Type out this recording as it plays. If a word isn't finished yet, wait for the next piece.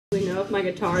We know if my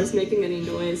guitar is making any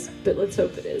noise, but let's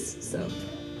hope it is. So.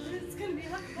 It's gonna be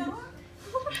like that.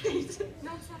 Alright.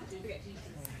 No, it's not. Okay.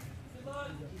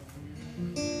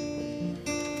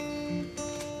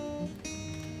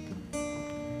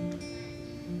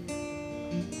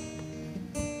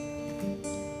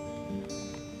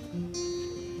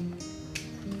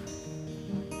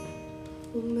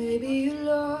 Well, maybe you're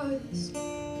lost,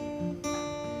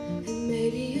 and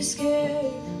maybe you're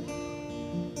scared,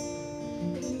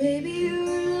 and maybe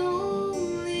you're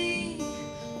lonely,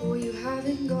 or you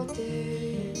haven't got there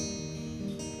yet.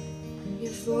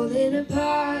 You're falling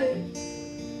apart,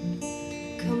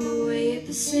 come away at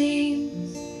the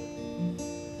seams,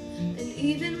 and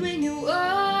even when you're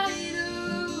wide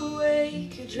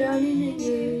awake, you're drowning in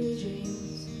your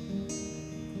dreams.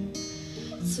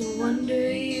 It's a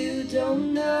wonder you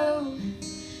don't know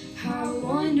how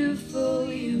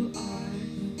wonderful you are.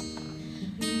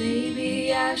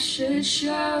 Maybe I should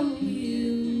show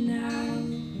you now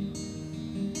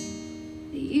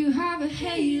that you have a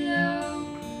halo.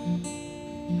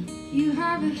 You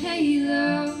have a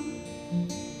halo.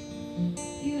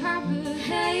 You have a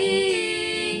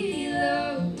halo.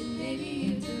 And maybe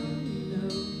you don't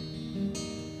know.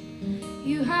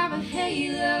 You have a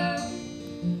halo.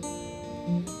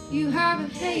 You have a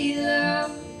halo.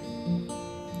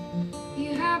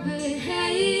 You have a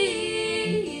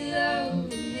halo.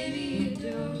 And maybe you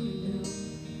don't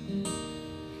know.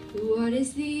 What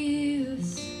is the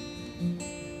use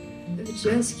of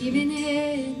just giving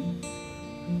in?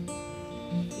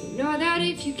 You know that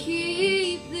if you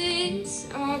keep this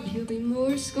up, you'll be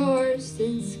more scars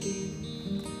than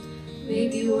skin.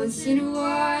 Maybe once in a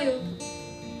while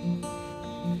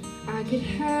I could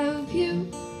help you,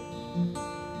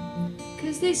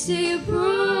 'cause they say a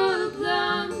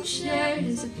problem shared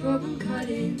is a problem cut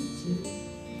into.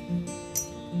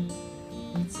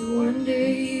 It's a wonder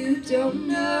you don't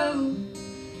know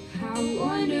how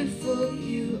wonderful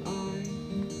you are.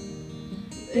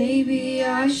 Maybe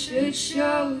I should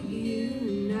show you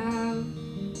now.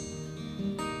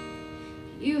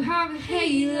 You have a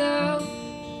halo.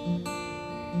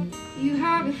 You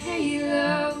have a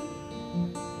halo.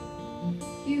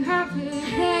 You have a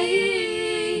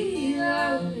halo.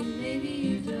 And maybe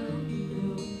you don't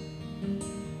know.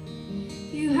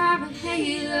 You have a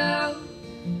halo.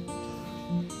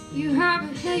 You have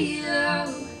a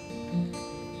halo.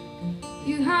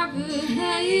 You have a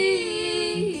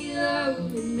halo.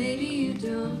 And maybe you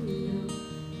don't know.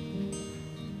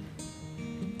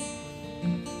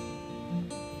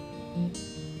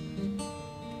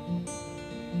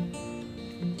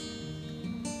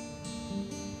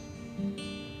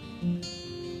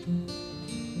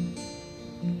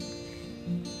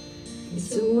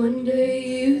 It's a wonder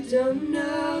you don't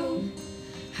know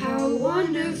how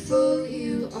wonderful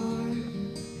you are.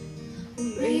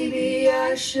 Maybe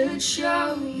I should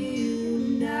show you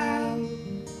now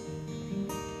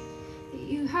that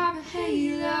you have a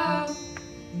halo.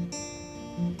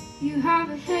 You have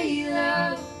a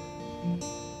halo.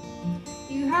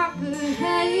 You have a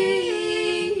halo.